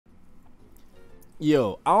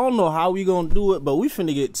Yo, I don't know how we gonna do it, but we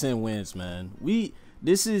finna get 10 wins, man.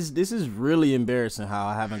 This is really embarrassing how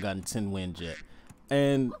I haven't gotten 10 wins yet.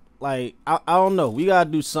 And like I don't know. We gotta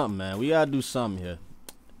do something, man. We gotta do something here.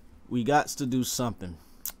 We got to do something.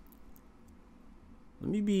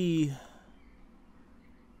 Let me be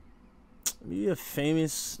a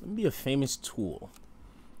famous tool.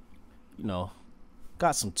 You know,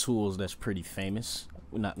 got some tools that's pretty famous.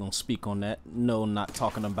 We're not gonna speak on that. No, not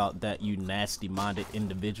talking about that, you nasty-minded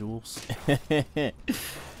individuals.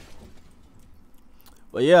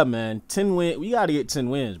 But yeah, man, 10 win. We gotta get 10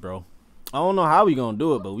 wins, bro. I don't know how we gonna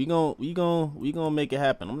do it, but we gonna make it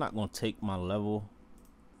happen. I'm not gonna take my level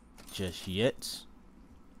just yet.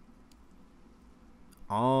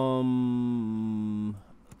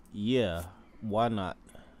 Yeah, why not?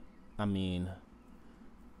 I mean,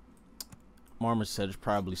 Marmoset is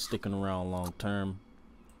probably sticking around long term.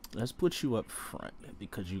 Let's put you up front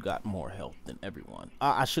because you got more health than everyone.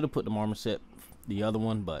 I should have put the Marmoset, the other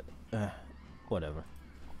one, but whatever.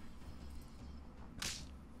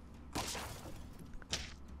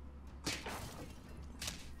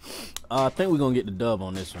 I think we're gonna get the dub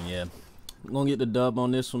on this one. Yeah, we're gonna get the dub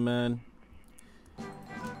on this one, man.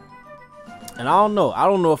 And I don't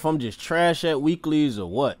know if I'm just trash at weeklies or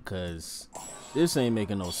what, cause this ain't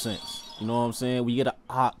making no sense. You know what I'm saying? We get an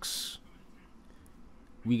ox.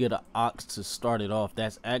 We get an ox to start it off.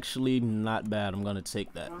 That's actually not bad. I'm gonna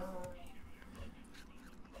take that.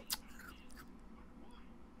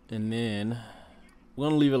 And then we're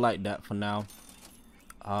gonna leave it like that for now.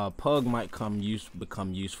 Pug might become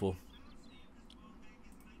useful.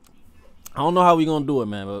 I don't know how we gonna do it,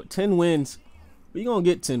 man, but 10 wins. We gonna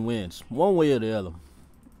get 10 wins, one way or the other.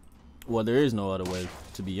 Well, there is no other way,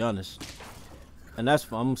 to be honest. And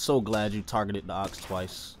I'm so glad you targeted the ox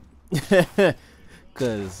twice.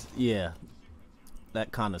 Cause yeah,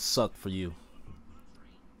 that kind of sucked for you.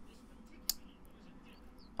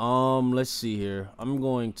 Let's see here. I'm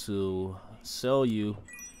going to sell you.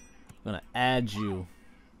 I'm gonna add you.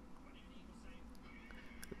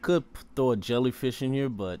 Could throw a jellyfish in here,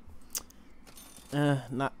 but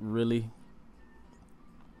not really.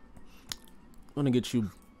 I'm gonna get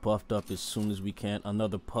you buffed up as soon as we can.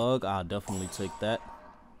 Another pug, I'll definitely take that.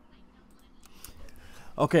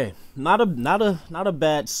 Okay, not a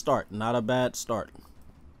bad start. Not a bad start.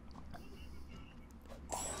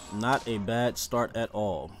 Not a bad start at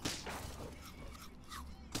all.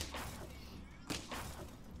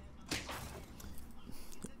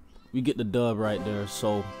 We get the dub right there.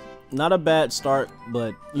 So not a bad start,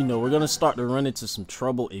 but you know, we're gonna start to run into some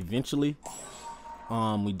trouble eventually.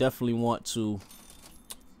 We definitely want to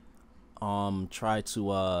try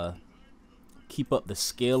to keep up the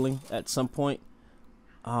scaling at some point.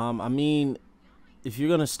 I mean, if you're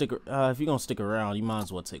gonna stick around, you might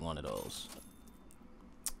as well take one of those.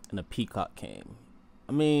 And a peacock came.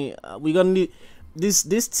 I mean, we're gonna need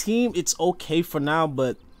this team. It's okay for now,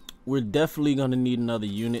 but we're definitely gonna need another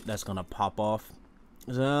unit that's gonna pop off.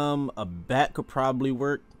 A bat could probably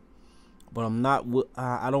work, but I'm not.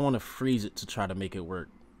 I don't want to freeze it to try to make it work.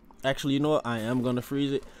 Actually, you know what? I am gonna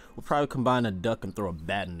freeze it. We'll probably combine a duck and throw a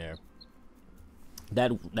bat in there.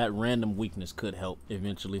 That random weakness could help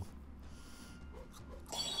eventually.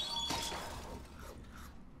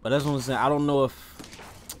 But that's what I'm saying. I don't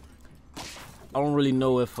really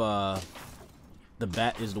know if the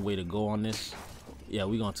bat is the way to go on this. Yeah,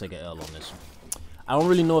 we're gonna take an L on this one. I don't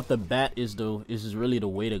really know if the bat is really the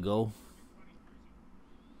way to go.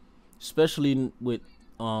 Especially with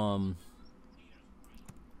nah,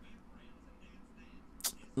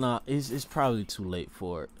 it's probably too late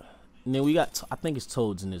for it. And then we got I think it's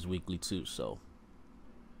toads in this weekly too, so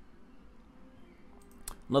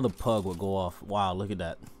another pug will go off. Wow, look at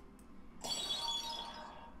that.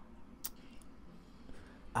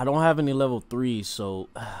 I don't have any level 3, so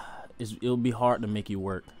it'll be hard to make it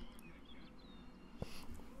work.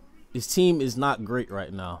 This team is not great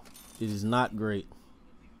right now. It is not great.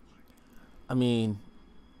 I mean,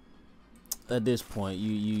 at this point,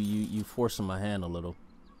 you forcing my hand a little.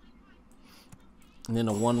 And then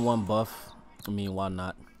a 1/1 buff. I mean, why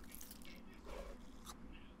not?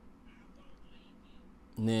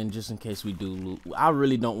 And then just in case we do lose, I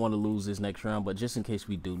really don't want to lose this next round, but just in case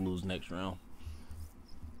we do lose next round,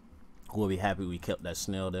 we'll be happy we kept that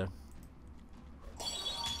snail there.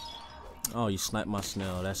 Oh, you sniped my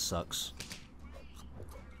snail. That sucks.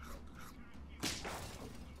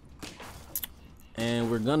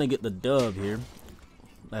 And we're gonna get the dub here.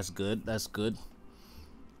 That's good. That's good.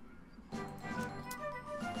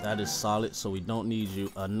 That is solid. So we don't need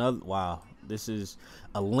you. Another. Wow. This is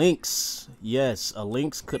a Lynx. Yes, a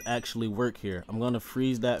Lynx could actually work here. I'm gonna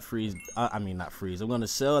freeze that. I mean, not freeze. I'm gonna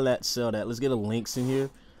sell that. Sell that. Let's get a Lynx in here.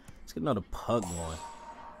 Let's get another pug going.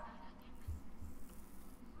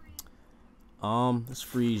 Let's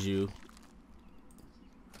freeze you.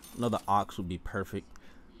 Another ox would be perfect.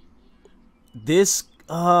 This,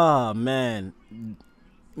 man.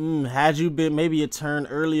 Had you been maybe a turn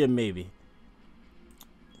earlier, maybe.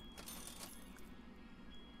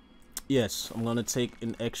 Yes, I'm gonna take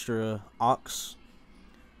an extra ox.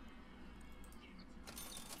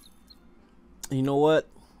 You know what?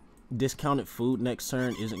 Discounted food next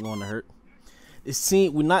turn isn't going to hurt. It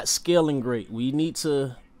seems we're not scaling great. We need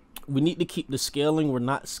to keep the scaling. We're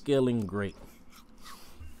not scaling great.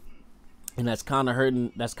 And that's kind of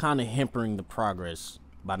hurting. That's kind of hampering the progress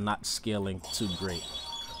by not scaling too great.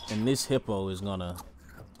 And this hippo is gonna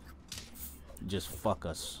just fuck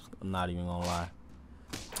us. I'm not even gonna lie.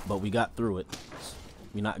 But we got through it.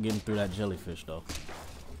 We're not getting through that jellyfish though.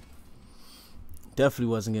 Definitely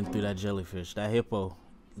wasn't getting through that jellyfish. That hippo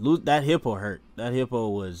hurt. That hippo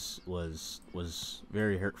was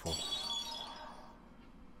very hurtful.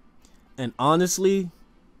 And honestly,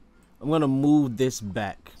 I'm gonna move this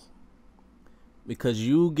back. Because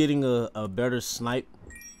you getting a better snipe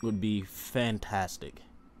would be fantastic.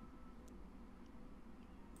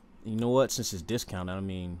 You know what? Since it's discounted, I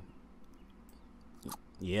mean,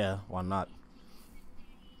 yeah, why not?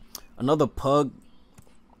 Another pug.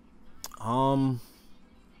 I'm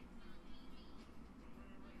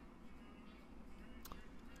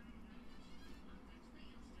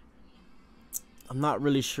not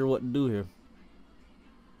really sure what to do here.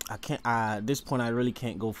 I can't. At this point, I really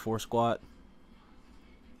can't go 4 squad.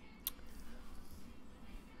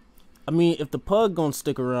 I mean, if the pug gonna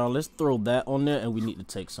stick around, let's throw that on there, and we need to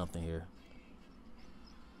take something here.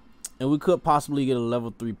 And we could possibly get a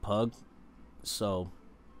level 3 pug. So,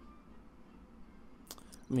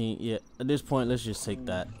 I mean, yeah, at this point, let's just take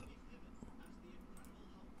that.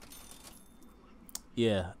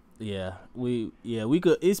 Yeah, we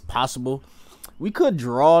could. It's possible. We could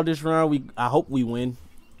draw this round. I hope we win.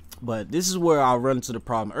 But this is where I'll run into the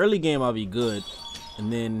problem. Early game, I'll be good.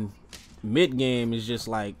 And then mid game is just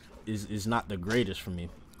like, is not the greatest for me.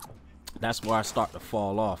 That's where I start to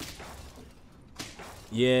fall off.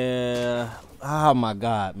 Yeah. Oh my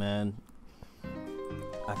god, man.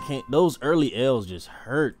 I can't. Those early L's just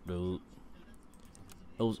hurt, dude.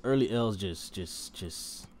 Those early L's just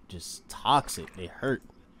toxic. They hurt.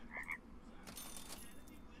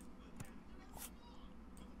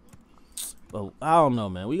 But I don't know,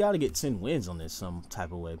 man. We gotta get 10 wins on this some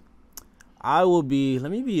type of way. I will be.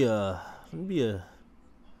 Let me be a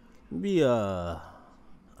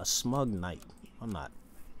smug knight. I'm not.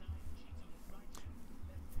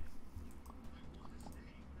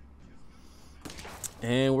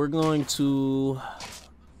 And we're going to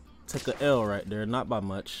take a L right there. Not by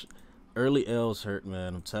much. Early L's hurt,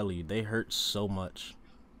 man. I'm telling you, they hurt so much.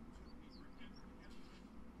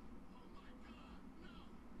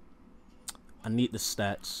 I need the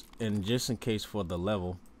stats, and just in case for the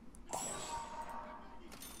level.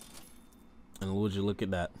 And would you look at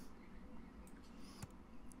that?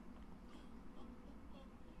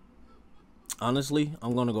 Honestly,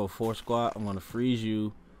 I'm gonna go 4 squad. I'm gonna freeze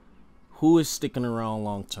you. Who is sticking around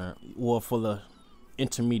long term? Well, for the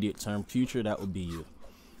intermediate term future, that would be you.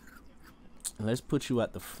 And let's put you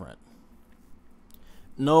at the front.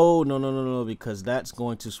 No, because that's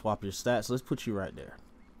going to swap your stats. Let's put you right there.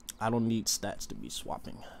 I don't need stats to be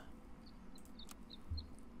swapping.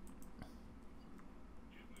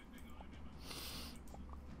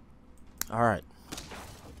 All right.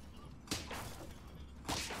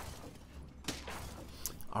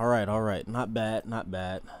 All right. Not bad, not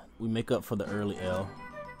bad. We make up for the early L.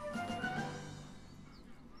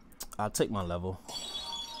 I'll take my level.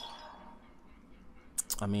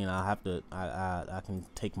 I mean, I have to. I can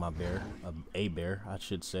take my bear, a bear, I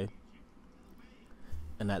should say.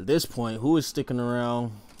 And at this point, who is sticking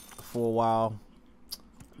around for a while?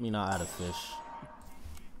 I mean, I'll add a fish.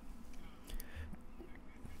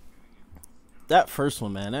 That first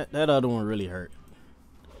one, man, that other one really hurt.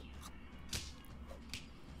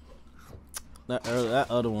 That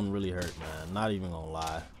other one really hurt, man. Not even gonna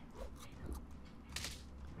lie.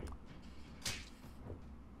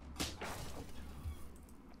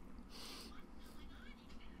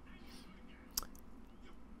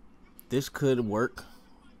 This could work.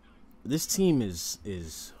 This team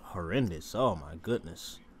is horrendous. Oh my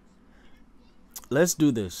goodness. Let's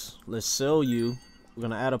do this. Let's sell you. We're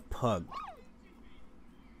gonna add a pug.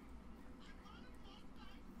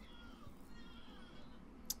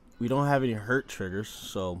 We don't have any hurt triggers,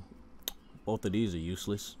 so Both of these are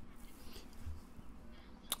useless.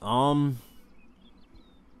 Probably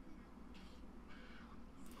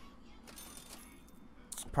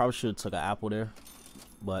should have took an apple there,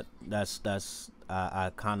 but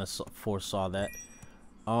I kind of foresaw that.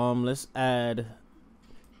 Let's add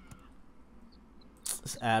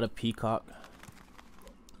a peacock,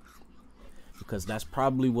 because that's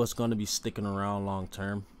probably what's going to be sticking around long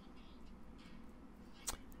term.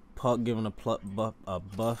 Puck giving a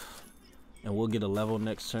buff, and we'll get a level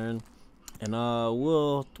next turn. And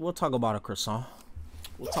we'll talk about a croissant.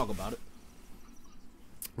 We'll talk about it.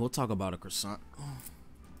 We'll talk about a croissant.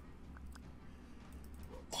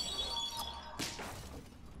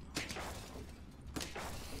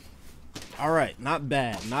 All right, not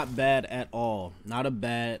bad at all. Not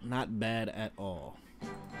bad at all.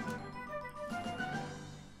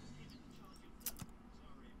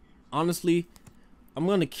 Honestly, I'm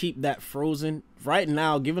gonna keep that frozen right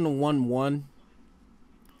now. Given a 1/1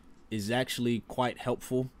 is actually quite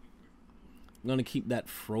helpful. I'm gonna keep that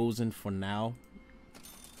frozen for now.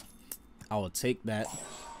 I will take that.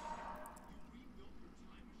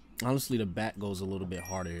 Honestly, the bat goes a little bit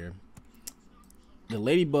harder here. The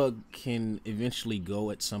ladybug can eventually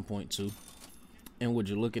go at some point too. And would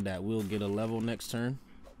you look at that? We'll get a level next turn.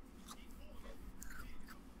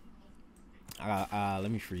 Let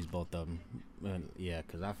me freeze both of them. Yeah,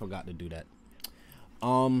 because I forgot to do that.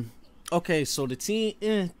 Okay, so the team,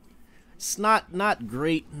 it's not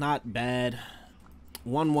great, not bad.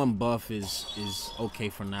 1/1 buff is okay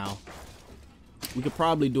for now. We could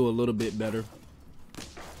probably do a little bit better.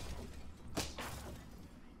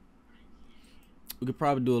 We could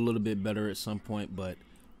probably do a little bit better at some point, but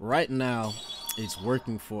right now it's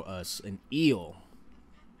working for us. An eel.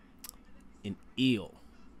 An eel.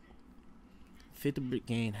 50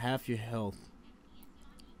 gain half your health.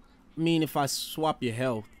 I mean, if I swap your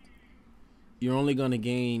health, you're only gonna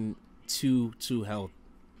gain two health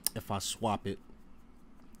if I swap it.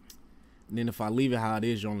 And then if I leave it how it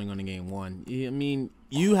is, you're only gonna gain 1. I mean,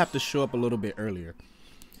 you have to show up a little bit earlier,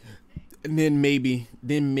 and then maybe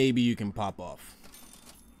you can pop off.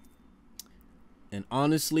 And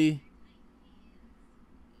honestly,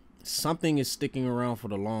 something is sticking around for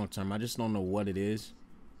the long term. I just don't know what it is.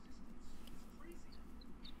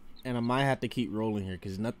 And I might have to keep rolling here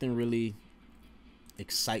because nothing really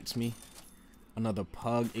excites me. Another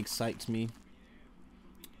pug excites me.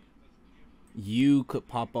 You could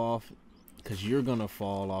pop off because you're going to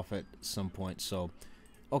fall off at some point. So,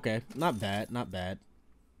 okay, not bad, not bad.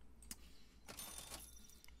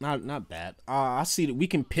 Not bad. I see that we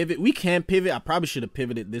can pivot. We can pivot. I probably should have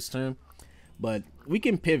pivoted this turn, but we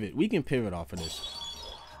can pivot. We can pivot off of this.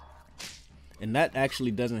 And that actually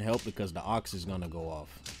doesn't help because the ox is gonna go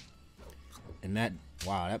off. And that,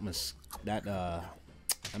 wow, that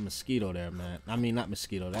mosquito there, man. I mean, not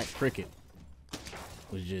mosquito. That cricket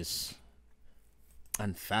was just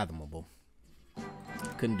unfathomable.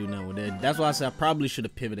 Couldn't do nothing with it. That's why I said I probably should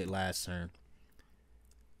have pivoted last turn.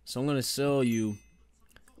 So I'm gonna sell you.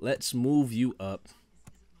 Let's move you up.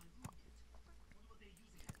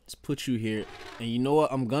 Let's put you here. And you know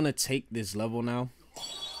what? I'm going to take this level now.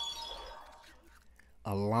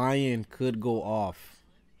 A lion could go off.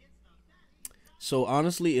 So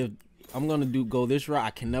honestly, if I'm going to go this route, I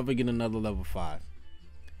can never get another level 5.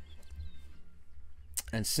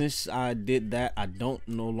 And since I did that, I no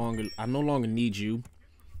longer need you.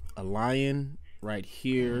 A lion right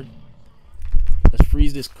here. Let's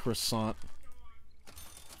freeze this croissant.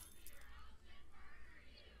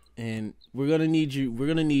 And we're gonna need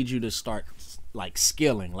you to start like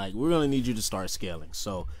scaling. Like we're gonna need you to start scaling.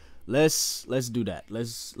 So let's do that.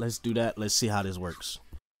 Let's do that. Let's see how this works.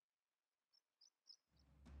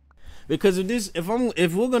 Because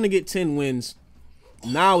if we're gonna get 10 wins,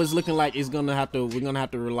 now it's looking like we're gonna have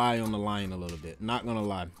to rely on the lion a little bit. Not gonna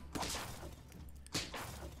lie.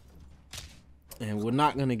 And we're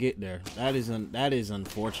not gonna get there. That is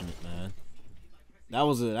unfortunate, man. That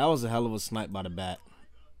was a hell of a snipe by the bat.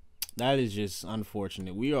 That is just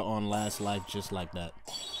unfortunate. We are on last life just like that.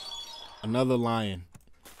 Another lion.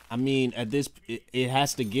 I mean, at this, it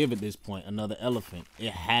has to give at this point. Another elephant.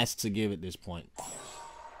 It has to give at this point.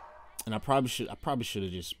 And I probably should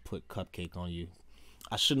have just put cupcake on you.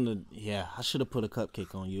 I shouldn't have. Yeah, I should have put a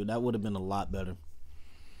cupcake on you. That would have been a lot better.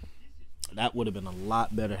 That would have been a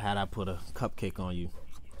lot better had I put a cupcake on you.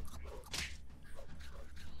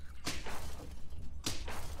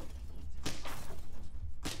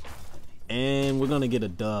 And we're gonna get a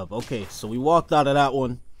dub. Okay, so we walked out of that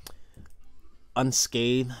one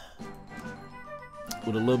unscathed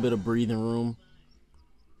with a little bit of breathing room.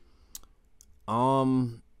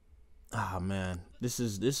 Ah man, this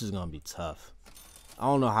is gonna be tough. I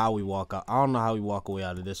don't know how we walk out. I don't know how we walk away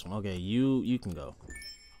out of this one. Okay, you can go.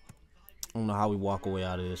 I don't know how we walk away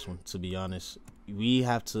out of this one. To be honest, we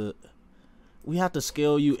have to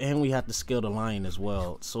scale you, and we have to scale the lion as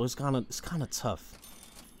well. So it's kind of tough.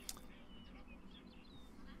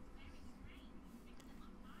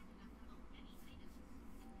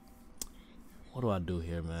 What do I do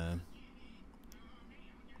here, man?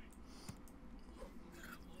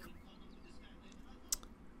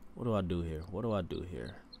 What do I do here? What do I do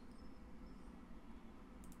here?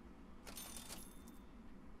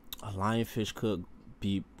 A lionfish could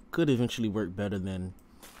eventually work better than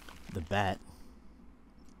the bat.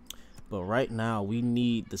 But right now we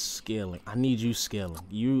need the scaling. I need you scaling.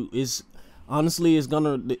 Honestly,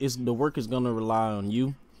 the work is gonna rely on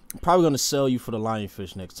you. I'm probably gonna sell you for the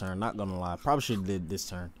lionfish next turn. Not gonna lie. Probably should have did this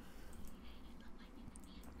turn.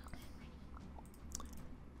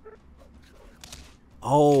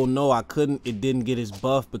 Oh no, I couldn't. It didn't get his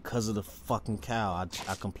buff because of the fucking cow.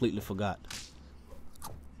 I completely forgot.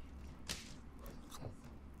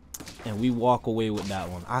 And we walk away with that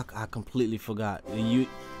one. I completely forgot. We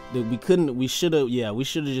should have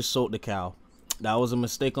just sold the cow. That was a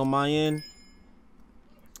mistake on my end,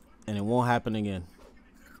 and it won't happen again.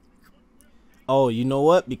 Oh, you know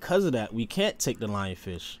what? Because of that, we can't take the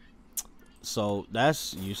lionfish. So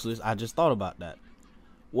that's useless. I just thought about that.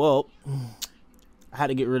 Well, I had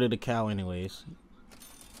to get rid of the cow anyways.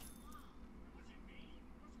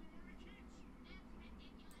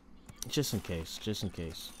 Just in case. Just in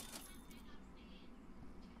case.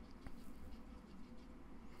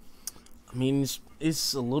 I mean,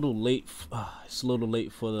 it's a little late. It's a little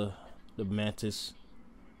late for the mantis.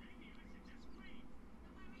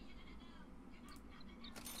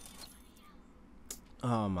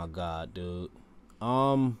 Oh my god, dude.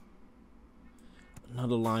 Another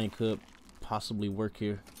lion could possibly work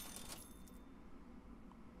here.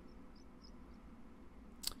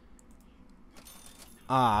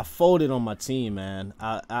 I folded on my team, man.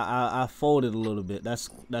 I folded a little bit. That's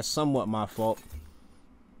somewhat my fault.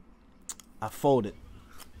 I folded.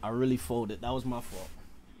 I really folded. That was my fault.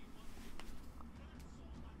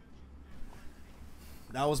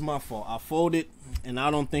 That was my fault. I folded, and I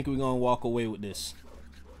don't think we're gonna walk away with this.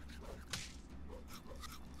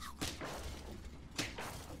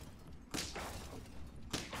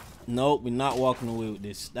 Nope, we're not walking away with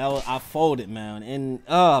this. I folded, man, and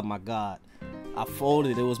oh my god, I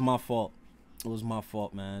folded. It was my fault. It was my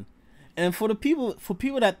fault, man. And for people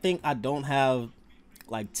that think I don't have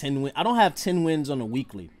like 10 wins, I don't have 10 wins on a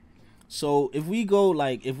weekly. So if we go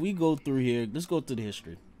through here, let's go through the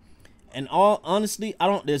history. And honestly,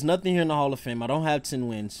 there's nothing here in the Hall of Fame. I don't have 10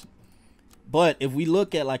 wins. But if we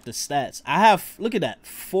look at like the stats, look at that,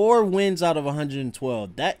 4 wins out of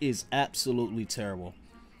 112. That is absolutely terrible.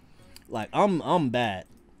 Like I'm bad.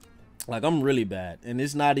 Like I'm really bad, and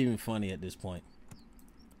it's not even funny at this point.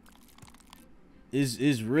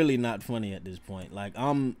 It's really not funny at this point. Like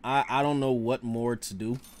I don't know what more to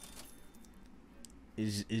do.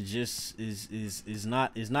 It's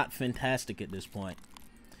not fantastic at this point.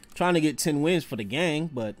 I'm trying to get 10 wins for the gang,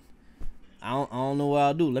 but I don't know what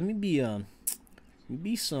I'll do. Let me be I'll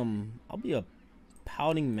be a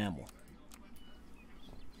pouting mammal.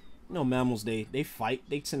 You know, mammals, they fight.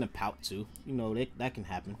 They tend to pout too. You know, that can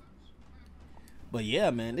happen. But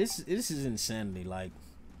yeah, man, this is insanity. Like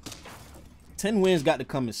 10 wins got to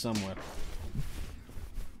come in somewhere.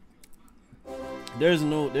 There's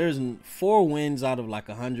 4 wins out of like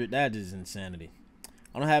 100. That is insanity.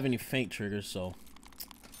 I don't have any faint triggers, so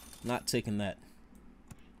not taking that.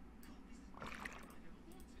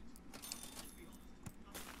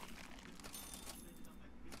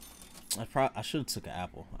 I should have took an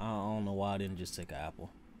apple. I don't know why I didn't just take an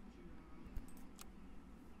apple.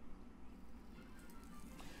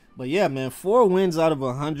 But yeah, man, 4 wins out of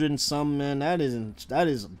 100 and some, man. That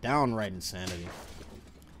is downright insanity.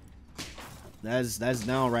 That's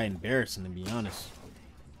downright embarrassing, to be honest.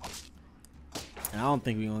 And I don't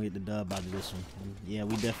think we're gonna get the dub out of this one. Yeah,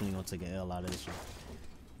 we definitely gonna take an L out of this one.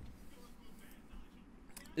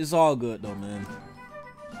 It's all good though, man.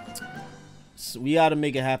 So we gotta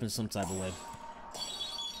make it happen some type of way.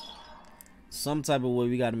 Some type of way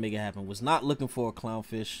we gotta make it happen. Was not looking for a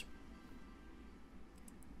clownfish.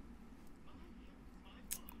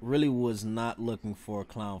 Really was not looking for a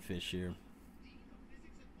clownfish here.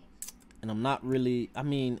 And I'm not really, I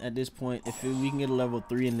mean, at this point, if we can get a level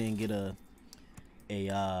 3 and then get a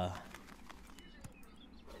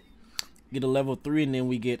level 3 and then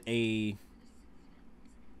we get a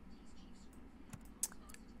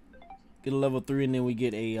level 3 and then we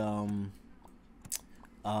get a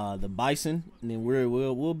the bison, and then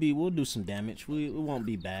we'll do some damage. It won't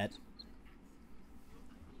be bad.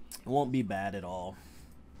 It won't be bad at all.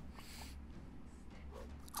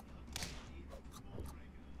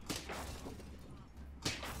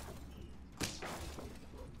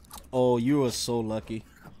 Oh, you are so lucky.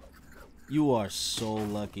 You are so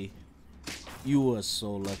lucky. You are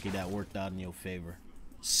so lucky that worked out in your favor.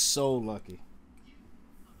 So lucky.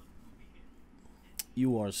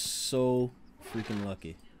 You are so freaking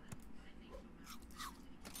lucky.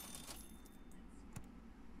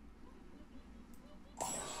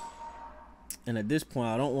 And at this point,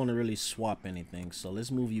 I don't want to really swap anything, so let's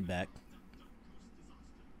move you back.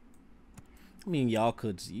 I mean, y'all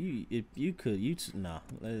could, no.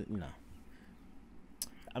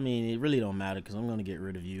 I mean, it really don't matter because I'm gonna get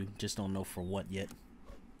rid of you. Just don't know for what yet.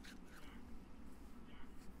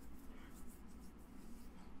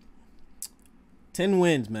 Ten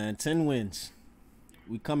wins, man. 10 wins.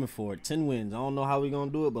 We coming for it. 10 wins. I don't know how we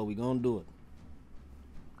gonna do it, but we gonna do it.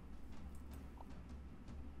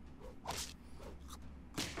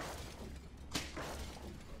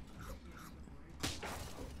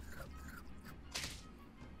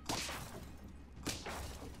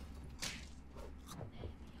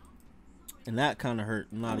 And that kind of hurt.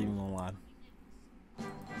 I'm not even gonna lie.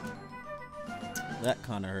 That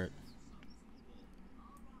kind of hurt.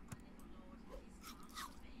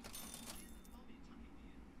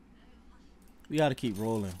 We got to keep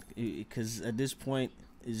rolling because at this point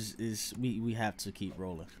we have to keep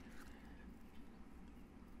rolling.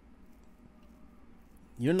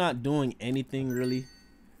 You're not doing anything really.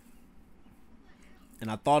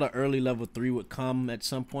 And I thought an early level 3 would come at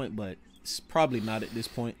some point, but it's probably not at this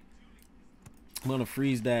point. I'm gonna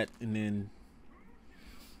freeze that, and then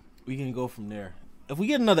we can go from there. If we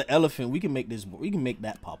get another elephant, we can make this. We can make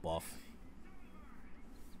that pop off.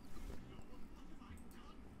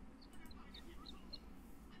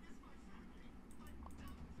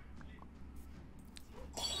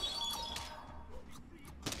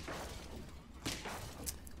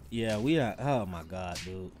 Yeah, we are. Oh my god,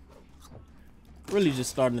 dude. Really just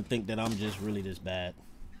starting to think that I'm just really this bad.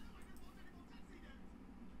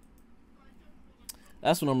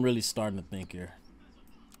 That's what I'm really starting to think here.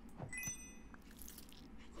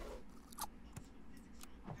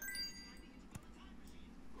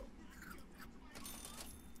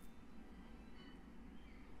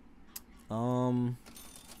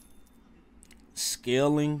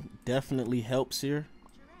 Scaling definitely helps here.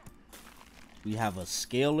 We have a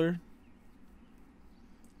scaler.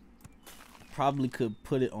 Probably could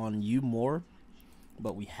put it on you more,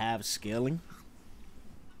 but we have scaling.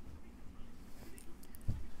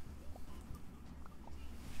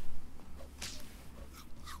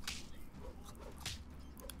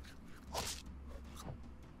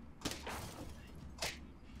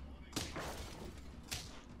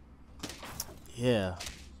 Yeah.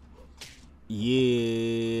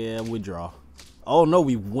 Yeah, we draw. Oh no,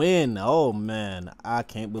 we win. Oh man, I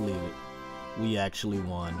can't believe it. We actually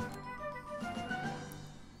won.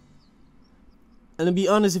 And to be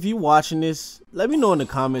honest, if you're watching this, let me know in the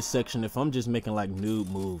comments section if I'm just making like noob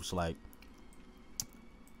moves. Like,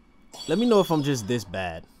 let me know if I'm just this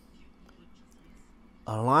bad.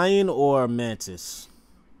 A lion or a mantis?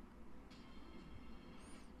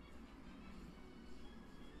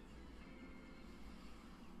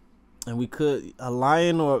 And we could a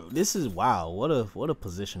lion or this is wow. What a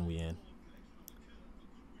position we in.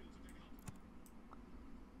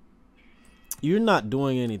 You're not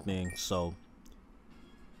doing anything, so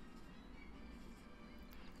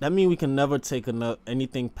that means we can never take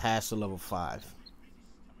anything past a level 5.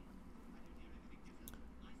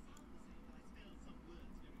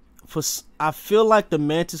 I feel like the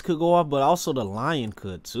mantis could go off, but also the lion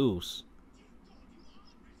could too.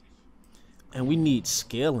 And we need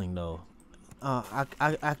scaling though.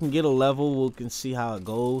 I can get a level. We can see how it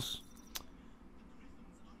goes.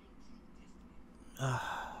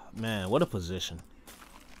 Man, what a position.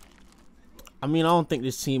 I mean, I don't think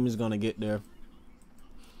this team is gonna get there.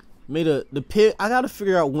 The pivot. I gotta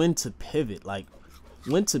figure out when to pivot. Like,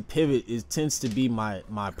 when to pivot tends to be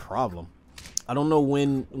my problem. I don't know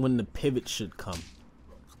when the pivot should come.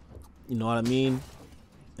 You know what I mean?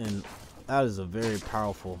 And that is a very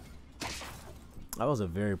powerful. That was a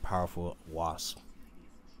very powerful wasp.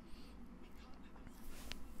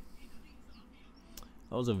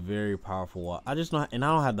 That was a very powerful wasp. I just know, and I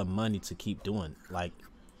don't have the money to keep doing. Like,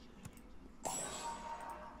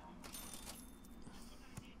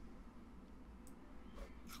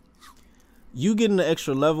 you getting the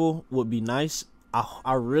extra level would be nice.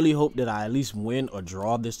 I really hope that I at least win or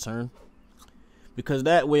draw this turn, because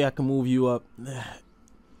that way I can move you up.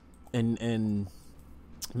 and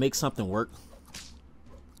make something work.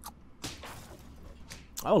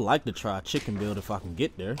 I would like to try a chicken build if I can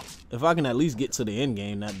get there. If I can at least get to the end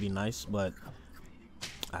game, that'd be nice, but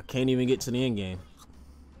I can't even get to the end game.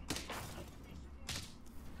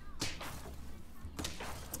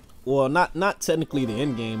 Well, not technically the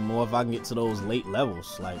end game, more if I can get to those late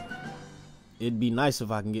levels. Like, it'd be nice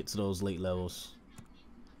if I can get to those late levels.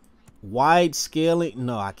 Wide scaling?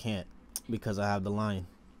 No, I can't, because I have the lion.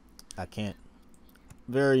 I can't.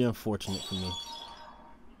 Very unfortunate for me.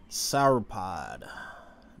 Sauropod.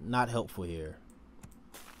 Not helpful here.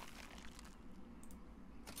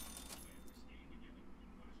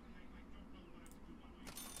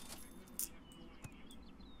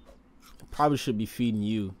 Probably should be feeding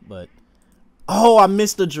you, but oh, I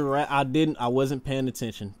missed the giraffe. I wasn't paying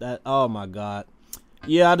attention. That, oh my god.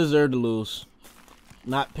 Yeah, I deserve to lose.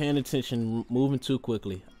 Not paying attention, moving too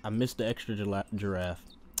quickly. I missed the extra giraffe.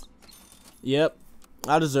 Yep,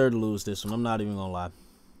 I deserve to lose this one. I'm not even gonna lie.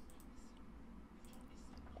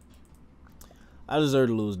 I deserve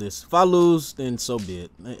to lose this. If I lose, then so be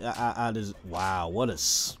it. I just, wow, what a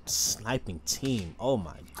sniping team. Oh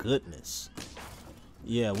my goodness.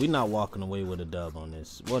 Yeah, we're not walking away with a dub on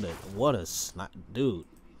this. What a snipe, dude.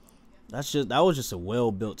 That was just a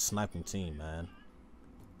well-built sniping team, man.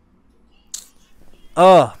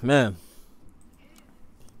 Oh man.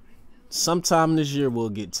 Sometime this year we'll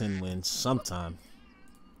get 10 wins. Sometime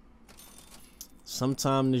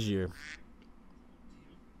this year.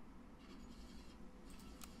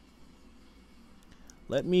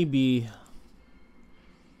 Let me be.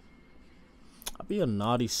 I'll be a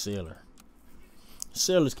naughty sailor.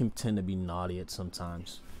 Sailors can tend to be naughty at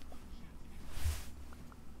sometimes.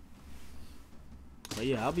 But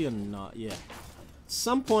yeah, I'll be a naughty. Yeah. At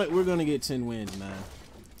some point we're gonna get 10 wins, man.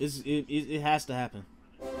 It has to happen.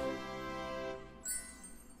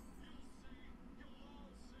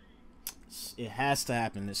 It has to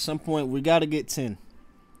happen. At some point we gotta get 10.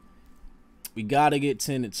 We gotta get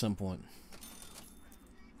 10 at some point.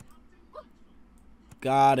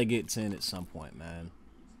 Gotta get 10 at some point, man.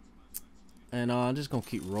 And I'm just gonna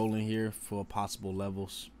keep rolling here for possible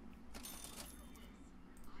levels.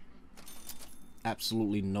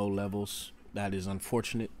 Absolutely no levels. That is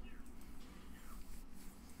unfortunate.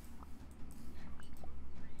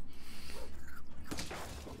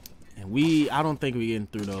 And I don't think we're getting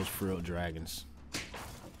through those frilled dragons.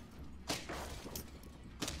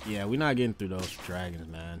 Yeah, we're not getting through those dragons,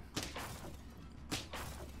 man.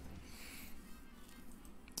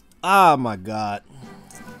 Oh my god.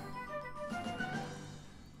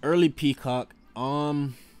 Early peacock.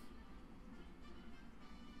 And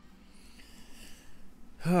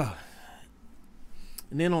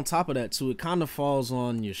then on top of that too, it kind of falls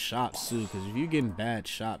on your shops too, because if you're getting bad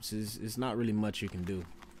shops, it's not really much you can do.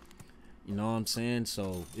 You know what I'm saying?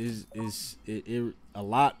 So a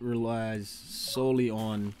lot relies solely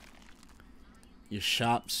on your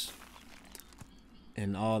shops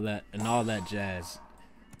and all that jazz.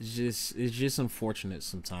 It's just unfortunate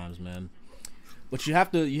sometimes, man. But you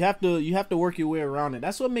have to work your way around it.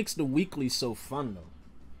 That's what makes the weekly so fun, though.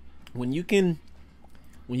 When you can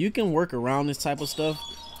work around this type of stuff,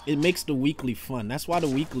 it makes the weekly fun. That's why the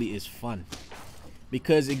weekly is fun,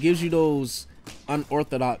 because it gives you those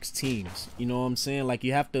unorthodox teams. You know what I'm saying? Like,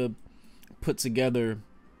 you have to put together,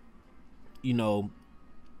 you know,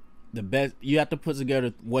 the best. You have to put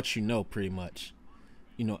together what you know, pretty much.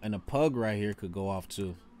 You know, and a pug right here could go off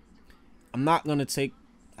too. I'm not gonna take.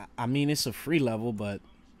 I mean, it's a free level, but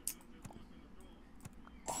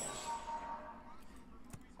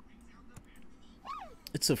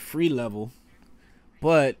it's a free level,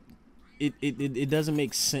 but it doesn't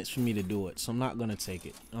make sense for me to do it, so I'm not gonna take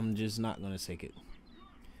it. I'm just not gonna take it.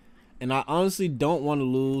 And I honestly don't want to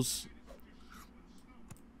lose,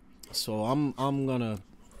 so I'm gonna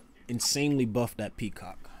insanely buff that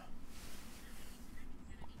peacock.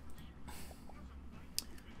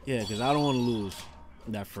 Yeah, because I don't want to lose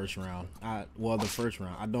that first round. The first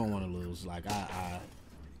round. I don't want to lose. Like, I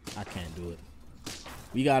can't do it.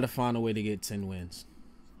 We got to find a way to get 10 wins.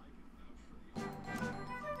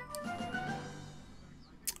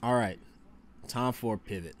 All right. Time for a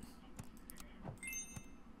pivot.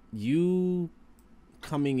 You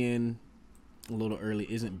coming in a little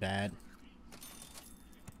early isn't bad.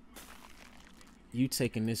 You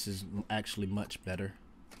taking this is actually much better.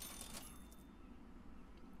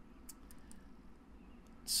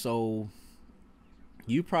 So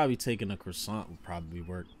you probably taking a croissant would probably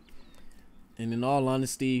work. And in all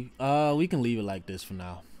honesty, we can leave it like this for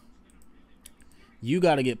now. You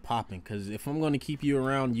got to get popping, because if I'm going to keep you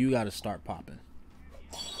around, you got to start popping.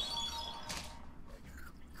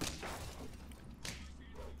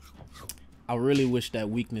 I really wish that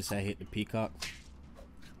weakness had hit the Peacock.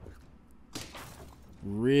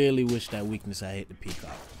 Really wish that weakness had hit the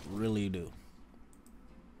Peacock. Really do.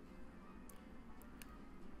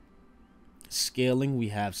 Scaling, we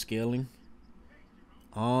have scaling.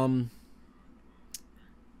 I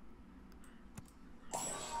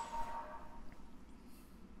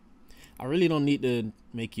really don't need to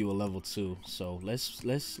make you a level 2, so let's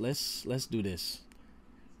do this.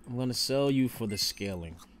 I'm gonna sell you for the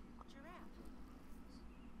scaling.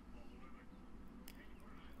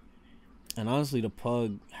 And honestly, the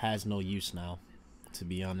pug has no use now, to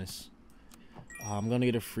be honest. I'm gonna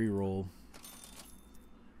get a free roll.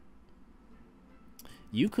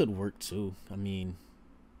 You could work too. I mean,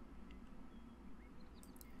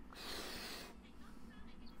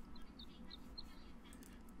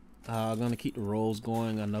 I'm gonna keep the rolls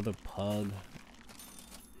going. Another pug.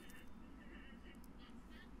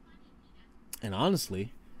 And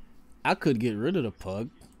honestly, I could get rid of the pug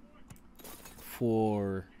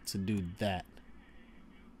to do that.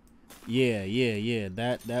 Yeah.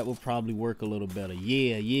 That would probably work a little better.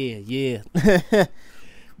 Yeah.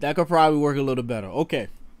 That could probably work a little better. Okay.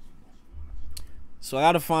 So I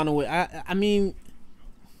gotta find a way. I mean,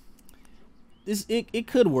 it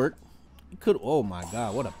could work. It could. Oh my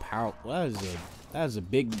God! What a power! That is a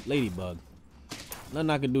big ladybug. Nothing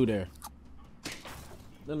I can do there.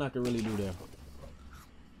 Nothing I can really do there.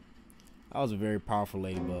 That was a very powerful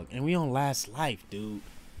ladybug, and we on last life, dude.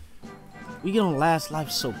 We get on last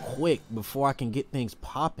life so quick before I can get things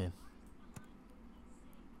popping.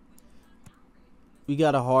 We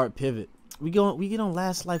got a hard pivot. We get on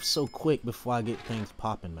last life so quick before I get things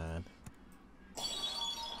popping, man.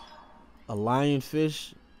 A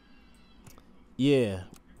lionfish. Yeah.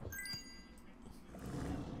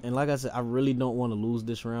 And like I said, I really don't want to lose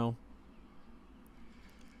this round.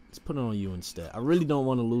 Let's put it on you instead. I really don't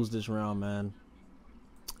want to lose this round, man.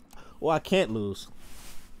 Well, I can't lose.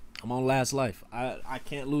 I'm on last life. I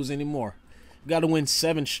can't lose anymore. Got to win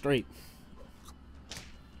 7 straight.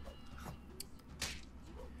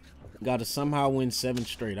 Got to somehow win 7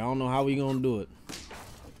 straight. I don't know how we gonna do it.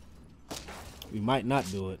 We might not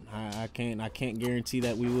do it. I can't guarantee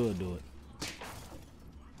that we will do it.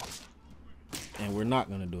 And we're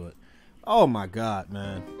not gonna do it. Oh my God,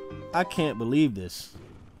 man. I can't believe this.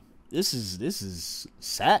 This is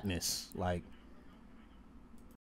sadness. Like,